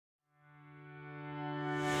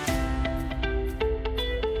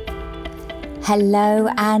Hello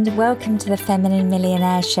and welcome to the Feminine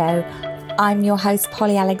Millionaire Show. I'm your host,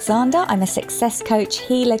 Polly Alexandre. I'm a success coach,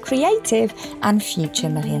 healer, creative, and future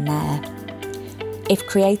millionaire. If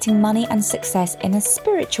creating money and success in a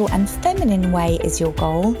spiritual and feminine way is your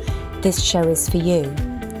goal, this show is for you.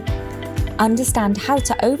 Understand how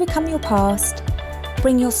to overcome your past,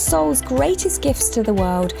 bring your soul's greatest gifts to the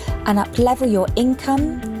world, and up-level your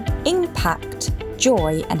income, impact,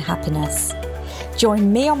 joy, and happiness.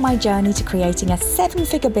 Join me on my journey to creating a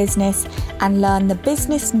 7-figure business and learn the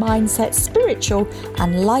business mindset, spiritual,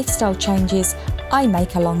 and lifestyle changes I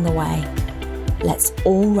make along the way. Let's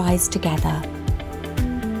all rise together.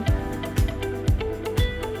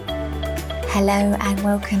 Hello and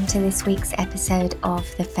welcome to this week's episode of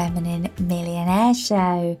the Feminine Millionaire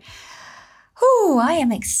Show. I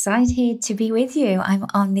am excited to be with you. I'm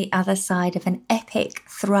on the other side of an epic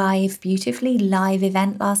Thrive Beautifully live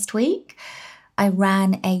event last week. I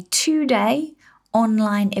ran a 2-day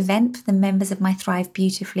online event for the members of my Thrive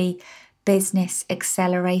Beautifully Business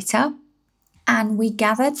Accelerator. And we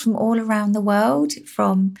gathered from all around the world,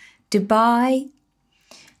 from Dubai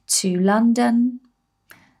to London.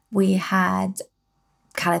 We had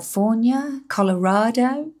California,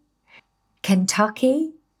 Colorado,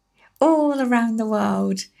 Kentucky, all around the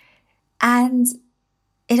world. And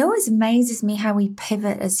it always amazes me how we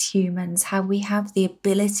pivot as humans, how we have the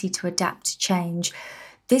ability to adapt to change.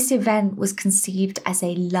 This event was conceived as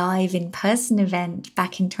a live in-person event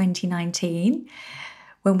back in 2019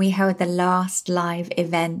 when we held the last live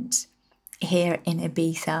event here in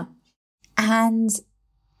Ibiza. And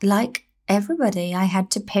like everybody, I had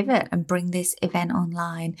to pivot and bring this event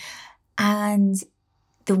online. And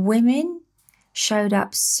the women showed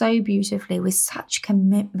up so beautifully with such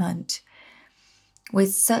commitment,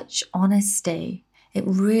 with such honesty. It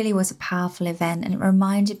really was a powerful event, and it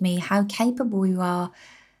reminded me how capable we are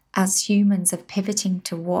as humans of pivoting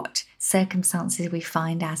to what circumstances we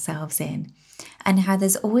find ourselves in, and how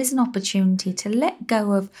there's always an opportunity to let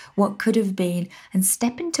go of what could have been and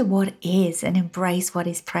step into what is and embrace what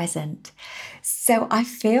is present. So I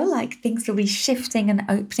feel like things will be shifting and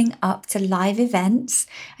opening up to live events.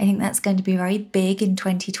 I think that's going to be very big in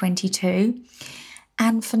 2022.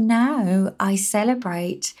 And for now, I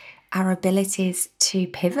celebrate our abilities to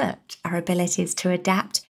pivot, our abilities to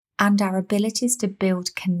adapt, and our abilities to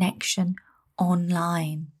build connection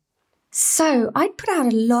online. So I'd put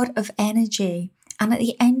out a lot of energy. And at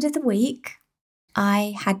the end of the week,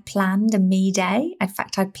 I had planned a me day. In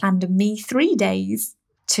fact, I'd planned a me 3 days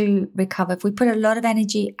to recover. If we put a lot of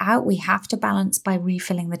energy out, we have to balance by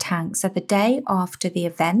refilling the tank. So the day after the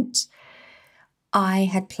event, I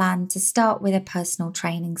had planned to start with a personal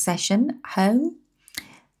training session at home,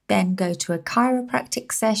 then go to a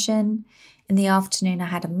chiropractic session. In the afternoon, I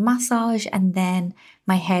had a massage, and then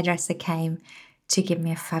my hairdresser came to give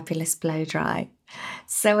me a fabulous blow dry.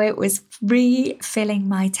 So it was refilling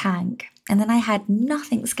my tank. And then I had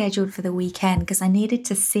nothing scheduled for the weekend because I needed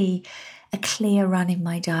to see a clear run in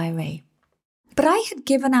my diary. But I had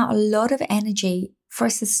given out a lot of energy for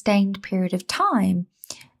a sustained period of time,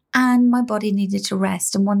 and my body needed to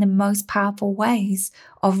rest. And one of the most powerful ways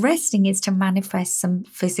of resting is to manifest some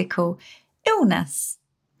physical illness,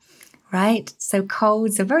 right? So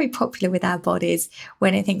colds are very popular with our bodies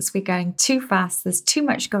when it thinks we're going too fast, there's too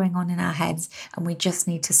much going on in our heads, and we just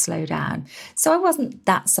need to slow down. So I wasn't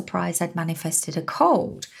that surprised I'd manifested a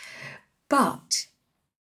cold. But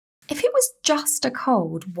if it was just a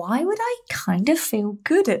cold, why would I kind of feel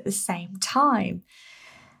good at the same time?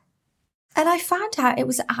 And I found out it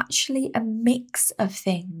was actually a mix of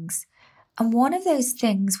things. And one of those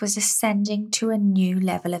things was ascending to a new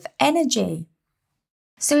level of energy.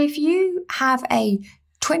 So if you have a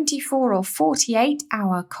 24 or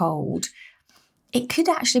 48-hour cold, it could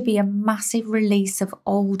actually be a massive release of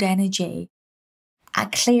old energy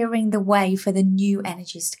and clearing the way for the new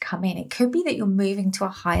energies to come in. It could be that you're moving to a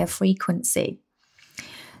higher frequency.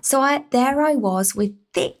 So there I was with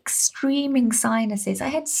thick, streaming sinuses. I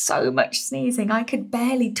had so much sneezing. I could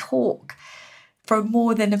barely talk for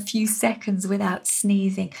more than a few seconds without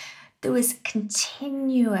sneezing. There was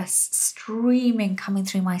continuous streaming coming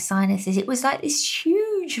through my sinuses. It was like this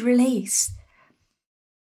huge release.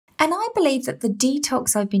 And I believe that the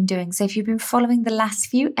detox I've been doing, so if you've been following the last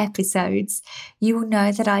few episodes, you will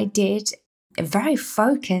know that I did a very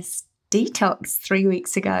focused detox 3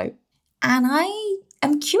 weeks ago. And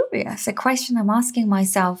I'm curious. A question I'm asking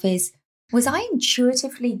myself is, was I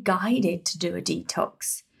intuitively guided to do a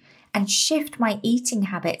detox and shift my eating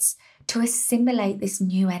habits to assimilate this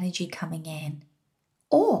new energy coming in?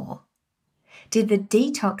 Or did the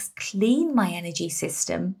detox clean my energy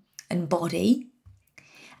system and body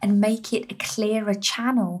and make it a clearer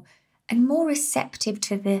channel and more receptive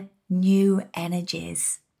to the new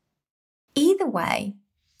energies. Either way,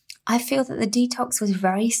 I feel that the detox was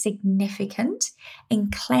very significant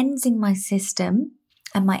in cleansing my system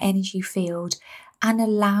and my energy field and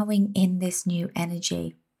allowing in this new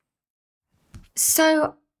energy.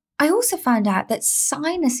 So I also found out that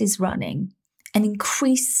sinuses running and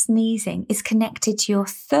increased sneezing is connected to your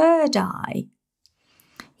third eye.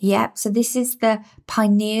 Yep, so this is the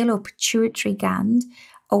pineal or pituitary gland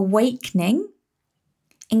awakening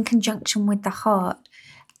in conjunction with the heart.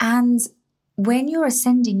 And when you're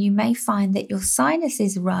ascending, you may find that your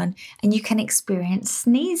sinuses run and you can experience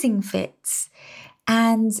sneezing fits.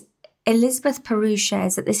 And Elizabeth Peru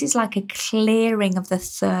shares that this is like a clearing of the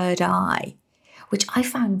third eye, which I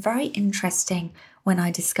found very interesting when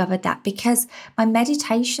I discovered that, because my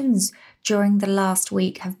meditations during the last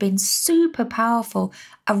week have been super powerful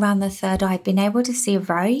around the third eye. I've been able to see a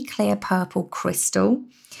very clear purple crystal.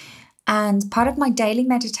 And part of my daily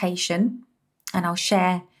meditation, and I'll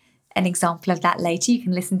share an example of that later, you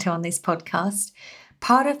can listen to on this podcast.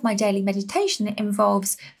 Part of my daily meditation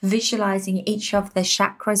involves visualizing each of the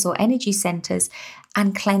chakras or energy centers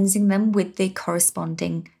and cleansing them with the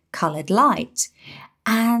corresponding colored light.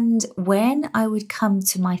 And when I would come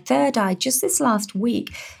to my third eye just this last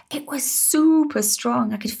week, it was super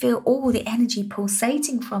strong. I could feel all the energy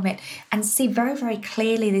pulsating from it and see very, very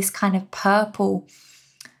clearly this kind of purple,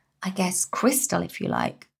 I guess, crystal, if you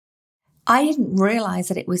like. I didn't realize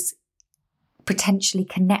that it was potentially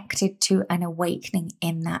connected to an awakening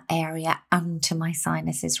in that area and to my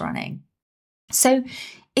sinuses running. So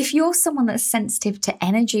if you're someone that's sensitive to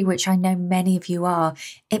energy, which I know many of you are,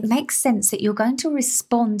 it makes sense that you're going to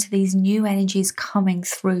respond to these new energies coming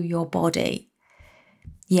through your body.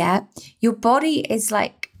 Yeah, your body is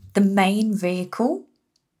like the main vehicle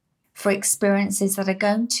for experiences that are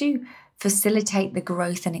going to facilitate the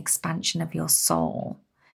growth and expansion of your soul.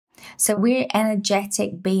 So we're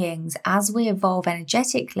energetic beings. As we evolve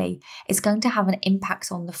energetically, it's going to have an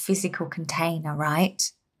impact on the physical container,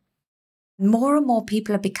 right? More and more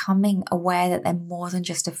people are becoming aware that they're more than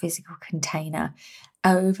just a physical container.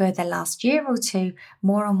 Over the last year or two,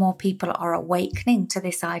 more and more people are awakening to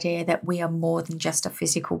this idea that we are more than just a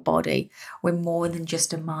physical body. We're more than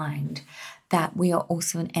just a mind, that we are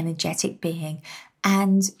also an energetic being.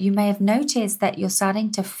 And you may have noticed that you're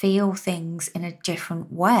starting to feel things in a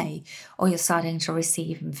different way, or you're starting to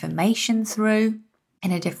receive information through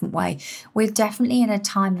in a different way. We're definitely in a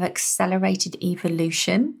time of accelerated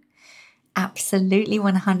evolution. Absolutely,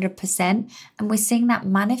 100%. And we're seeing that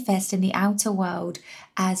manifest in the outer world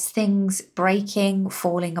as things breaking,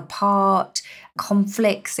 falling apart,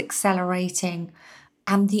 conflicts accelerating,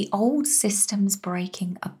 and the old systems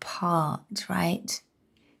breaking apart, right?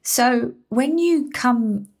 So when you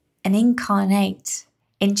come and incarnate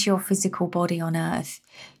into your physical body on earth,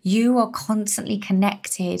 you are constantly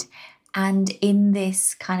connected and in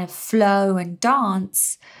this kind of flow and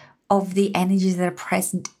dance of the energies that are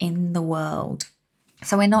present in the world.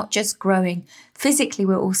 So we're not just growing physically,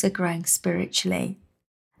 we're also growing spiritually.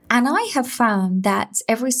 And I have found that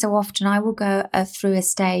every so often I will go through a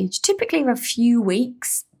stage, typically of a few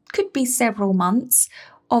weeks, could be several months,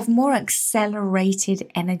 of more accelerated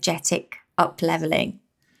energetic up-leveling.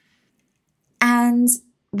 And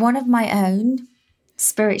one of my own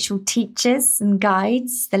spiritual teachers and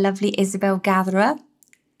guides, the lovely Isabel Gatherer,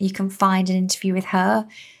 you can find an interview with her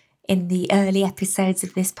in the early episodes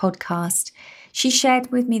of this podcast. She shared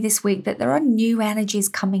with me this week that there are new energies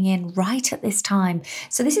coming in right at this time.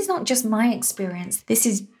 So this is not just my experience. This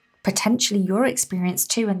is potentially your experience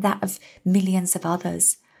too, and that of millions of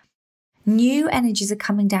others. New energies are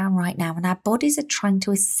coming down right now, and our bodies are trying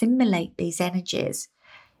to assimilate these energies.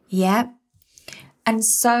 Yeah. And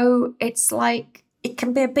so it's like it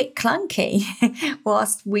can be a bit clunky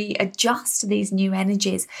whilst we adjust to these new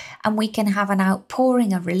energies, and we can have an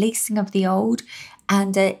outpouring, a releasing of the old,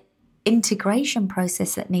 and an integration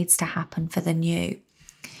process that needs to happen for the new.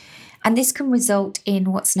 And this can result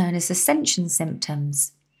in what's known as Ascension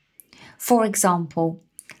Symptoms. For example,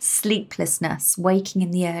 sleeplessness, waking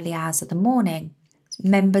in the early hours of the morning.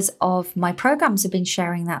 Members of my programs have been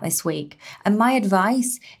sharing that this week. And my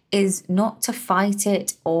advice is not to fight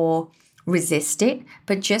it or resist it,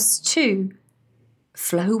 but just to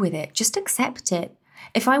flow with it, just accept it.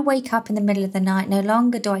 If I wake up in the middle of the night, no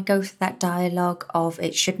longer do I go through that dialogue of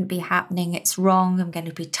it shouldn't be happening, it's wrong, I'm going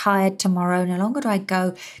to be tired tomorrow. No longer do I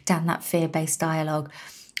go down that fear-based dialogue.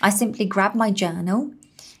 I simply grab my journal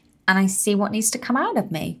and I see what needs to come out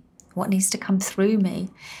of me, what needs to come through me.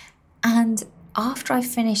 And after I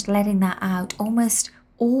finished letting that out, almost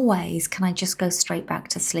always can I just go straight back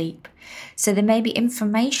to sleep. So there may be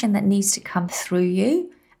information that needs to come through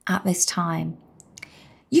you at this time.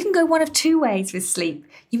 You can go one of two ways with sleep.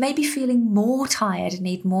 You may be feeling more tired and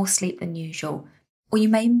need more sleep than usual, or you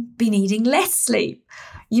may be needing less sleep.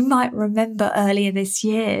 You might remember earlier this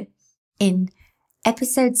year in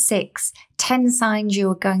episode 6, 10 signs you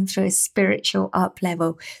are going through a spiritual up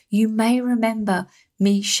level. You may remember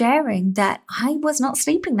me sharing that I was not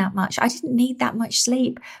sleeping that much. I didn't need that much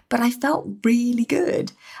sleep, but I felt really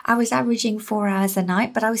good. I was averaging 4 hours a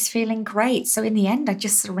night, but I was feeling great. So in the end, I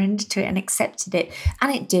just surrendered to it and accepted it,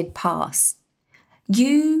 and it did pass.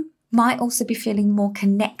 You might also be feeling more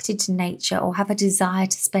connected to nature or have a desire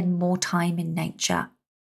to spend more time in nature.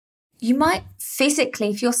 You might physically,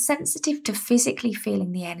 if you're sensitive to physically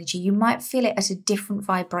feeling the energy, you might feel it at a different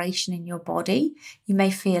vibration in your body. You may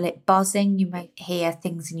feel it buzzing. You may hear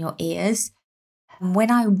things in your ears. And when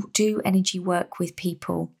I do energy work with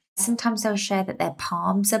people, sometimes they'll share that their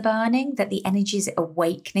palms are burning, that the energy is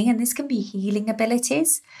awakening. And this can be healing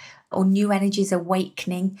abilities or new energies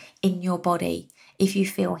awakening in your body if you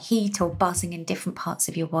feel heat or buzzing in different parts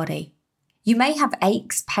of your body. You may have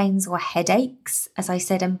aches, pains, or headaches, as I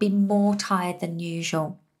said, and be more tired than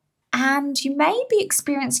usual. And you may be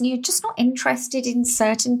experiencing you're just not interested in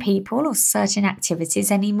certain people or certain activities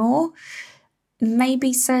anymore,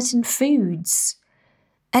 maybe certain foods.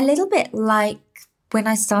 A little bit like when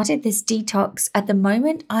I started this detox, at the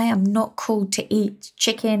moment, I am not called to eat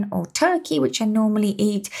chicken or turkey, which I normally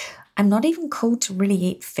eat. I'm not even called to really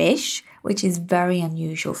eat fish, which is very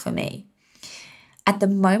unusual for me. At the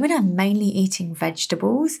moment, I'm mainly eating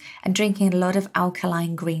vegetables and drinking a lot of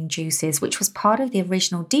alkaline green juices, which was part of the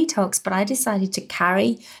original detox, but I decided to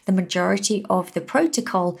carry the majority of the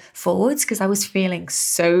protocol forwards because I was feeling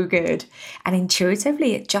so good. And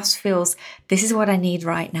intuitively, it just feels, this is what I need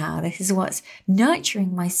right now. This is what's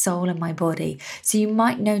nurturing my soul and my body. So you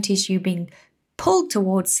might notice you being pulled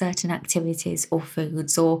towards certain activities or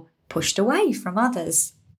foods or pushed away from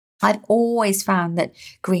others. I've always found that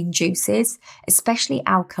green juices, especially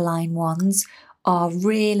alkaline ones, are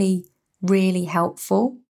really, really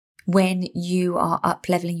helpful when you are up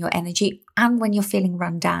leveling your energy and when you're feeling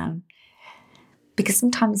run down. Because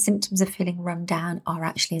sometimes symptoms of feeling run down are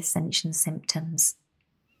actually ascension symptoms.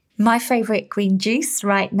 My favourite green juice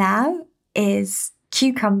right now is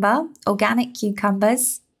cucumber, organic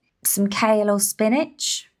cucumbers, some kale or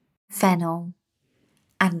spinach, fennel,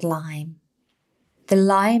 and lime. The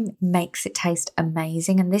lime makes it taste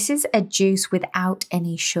amazing, and this is a juice without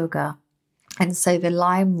any sugar. And so the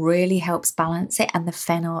lime really helps balance it, and the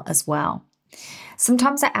fennel as well.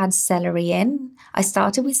 Sometimes I add celery in. I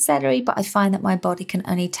started with celery, but I find that my body can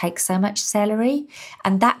only take so much celery,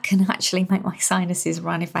 and that can actually make my sinuses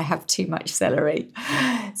run if I have too much celery.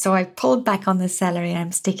 So I pulled back on the celery and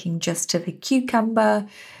I'm sticking just to the cucumber,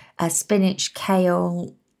 spinach,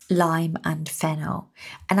 kale, lime and fennel.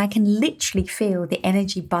 And I can literally feel the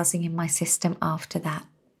energy buzzing in my system after that.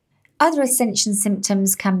 Other ascension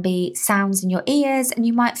symptoms can be sounds in your ears, and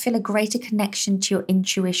you might feel a greater connection to your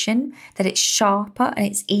intuition, that it's sharper and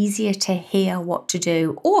it's easier to hear what to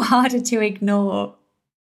do or harder to ignore.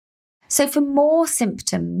 So for more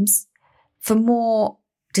symptoms, for more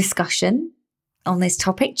discussion on this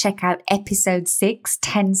topic, check out episode 6,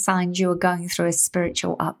 10 signs you are going through a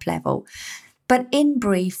spiritual up level. But in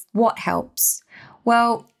brief, what helps?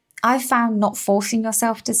 Well, I found not forcing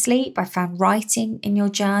yourself to sleep. I found writing in your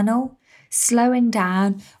journal, slowing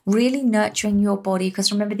down, really nurturing your body. Because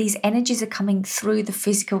remember, these energies are coming through the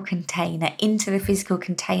physical container, into the physical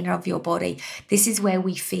container of your body. This is where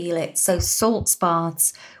we feel it. So salt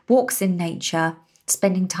baths, walks in nature,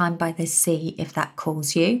 spending time by the sea, if that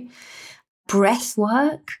calls you, breath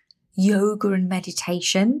work, yoga and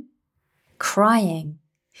meditation, crying.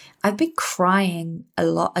 I've been crying a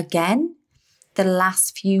lot again the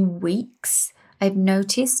last few weeks. I've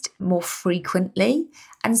noticed more frequently,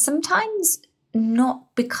 and sometimes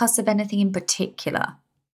not because of anything in particular.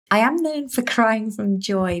 I am known for crying from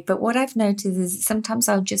joy, but what I've noticed is sometimes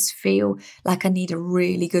I'll just feel like I need a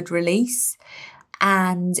really good release.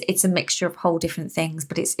 And it's a mixture of whole different things,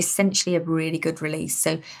 but it's essentially a really good release.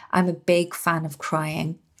 So I'm a big fan of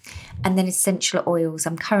crying. And then essential oils.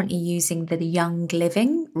 I'm currently using the Young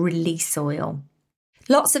Living Release Oil.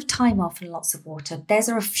 Lots of time off and lots of water. Those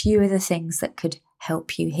are a few of the things that could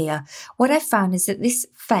help you here. What I've found is that this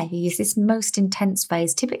phase, this most intense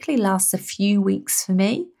phase, typically lasts a few weeks for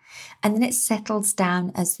me. And then it settles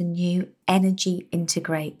down as the new energy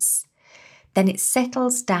integrates. Then it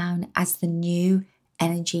settles down as the new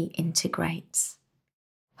energy integrates.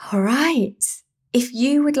 All right. If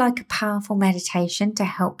you would like a powerful meditation to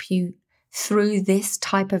help you through this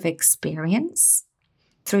type of experience,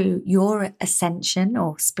 through your ascension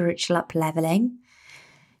or spiritual up-leveling,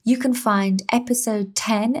 you can find episode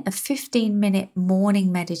 10, a 15-minute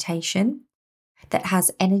morning meditation that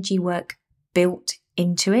has energy work built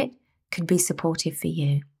into it, can be supportive for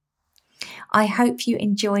you. I hope you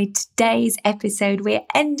enjoyed today's episode. We're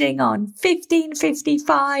ending on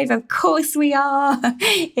 15:55. Of course we are.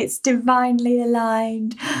 It's divinely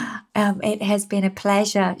aligned. It has been a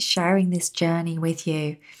pleasure sharing this journey with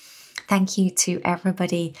you. Thank you to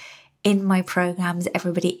everybody in my programs,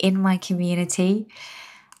 everybody in my community,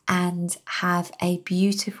 and have a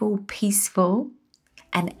beautiful, peaceful,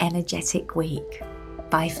 and energetic week.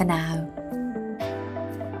 Bye for now.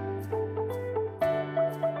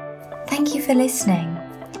 Thank you for listening.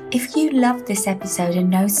 If you loved this episode and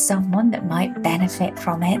know someone that might benefit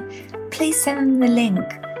from it, please send them the link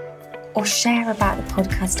or share about the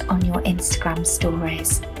podcast on your Instagram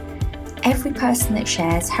stories. Every person that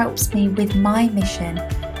shares helps me with my mission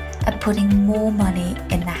of putting more money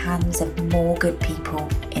in the hands of more good people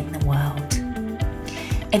in the world.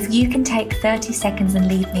 If you can take 30 seconds and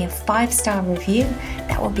leave me a 5-star review,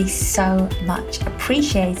 that would be so much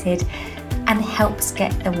appreciated and helps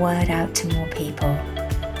get the word out to more people.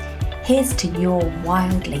 Here's to your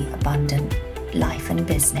wildly abundant life and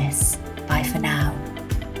business. Bye for now.